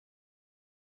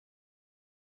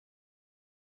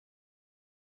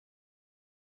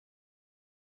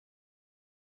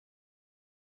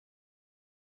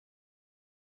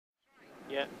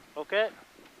Yeah, okay.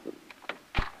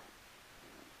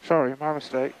 Sorry, my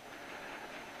mistake.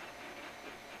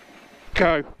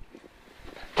 Go.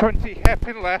 20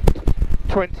 hairpin left,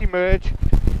 20 merge.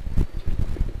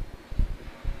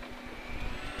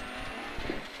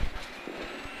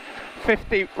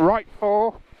 $50 right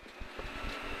 4.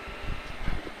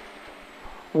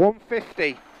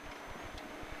 150.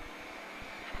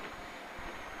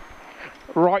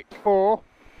 Right 4.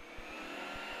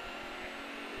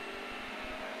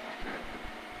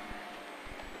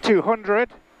 200.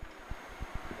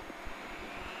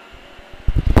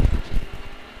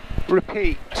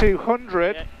 Repeat,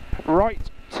 200. Yeah. Right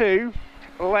 2,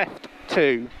 left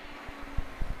 2.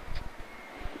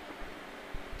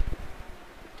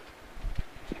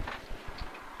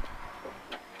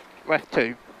 Left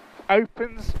 2.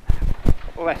 Opens,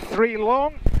 left 3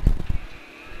 long.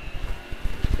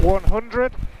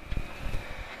 100.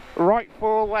 Right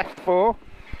 4, left 4.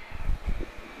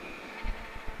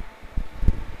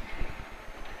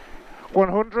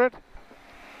 100.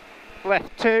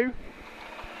 Left 2.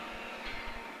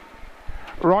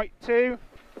 Right 2.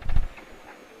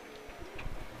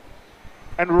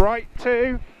 And right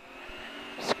 2.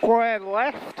 Square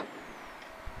left.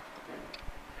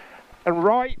 And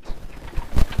right.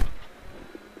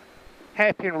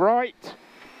 Hairpin right.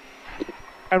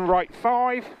 And right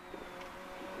 5.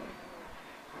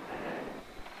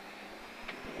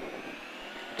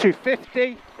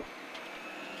 $250.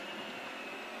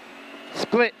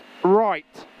 Split right.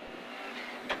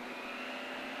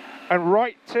 And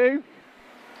right 2.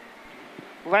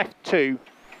 Left 2.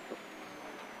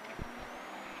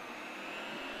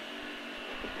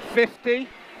 50.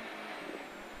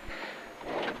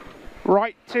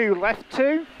 Right 2, left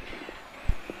 2.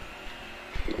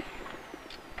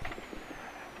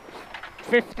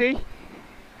 50.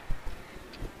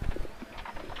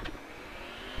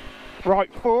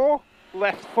 Right 4,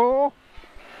 left 4.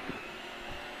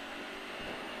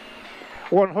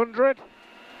 100.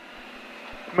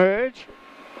 Merge.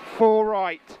 4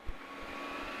 right.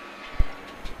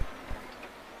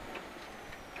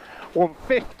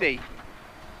 150.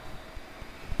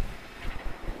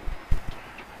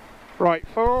 Right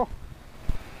 4.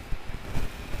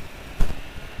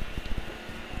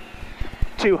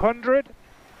 200.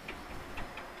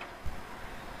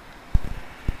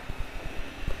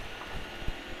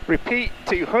 Repeat,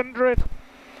 200.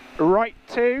 Right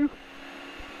 2.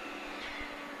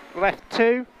 Left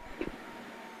 2.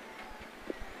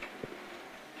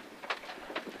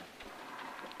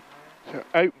 So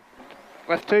open.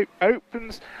 Left 2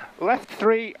 opens. Left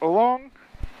 3 long.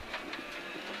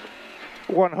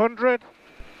 100.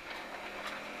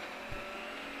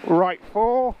 Right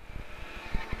 4.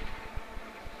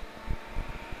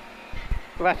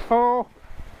 Left 4.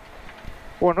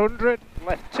 100.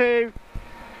 Left 2.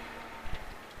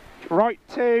 Right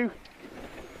 2.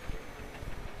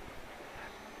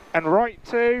 And right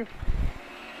 2.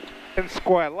 And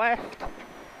square left.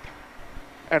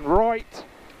 And right.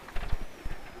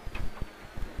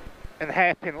 And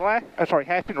hairpin left.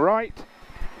 Hairpin right.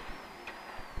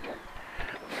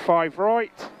 5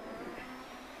 right.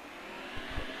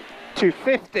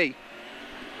 250.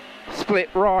 Split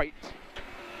right.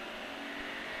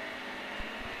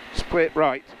 Split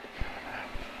right.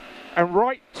 And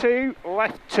right 2,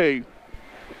 left 2.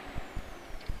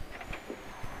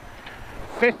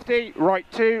 50, right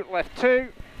 2, left 2.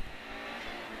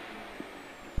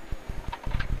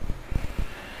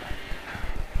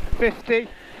 50.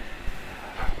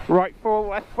 Right 4,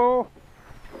 left 4.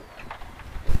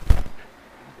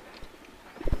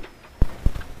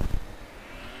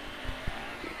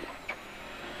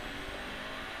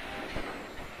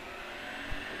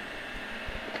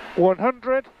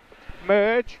 100.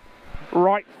 Merge.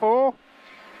 Right 4.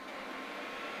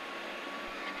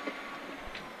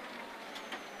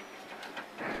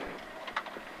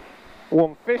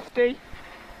 150.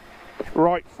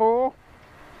 Right 4.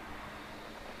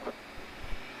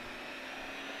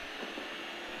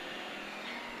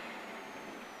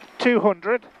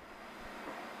 200.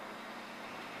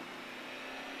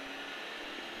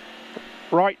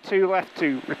 Right 2, left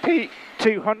 2. Repeat,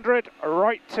 200,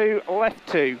 right 2, left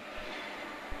 2.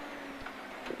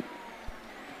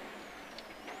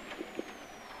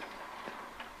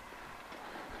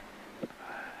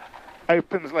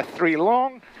 Opens left 3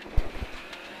 long.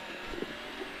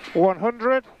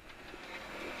 100.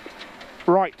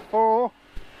 Right 4,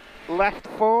 left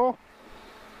 4.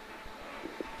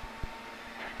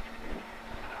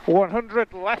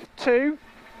 100, left 2.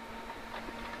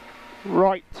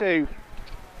 Right 2.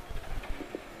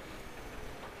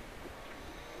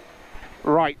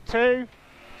 Right 2,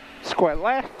 square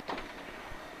left,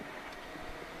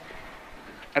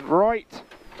 and right,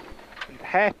 and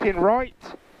hairpin right.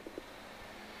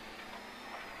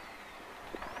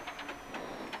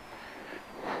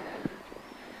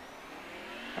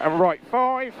 And right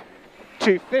 5,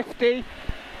 250,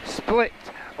 split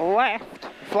left,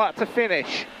 flat to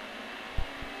finish.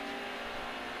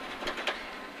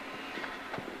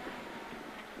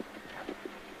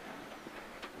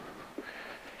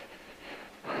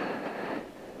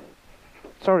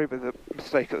 Sorry for the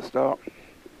mistake at the start.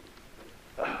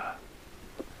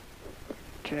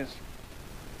 Cheers.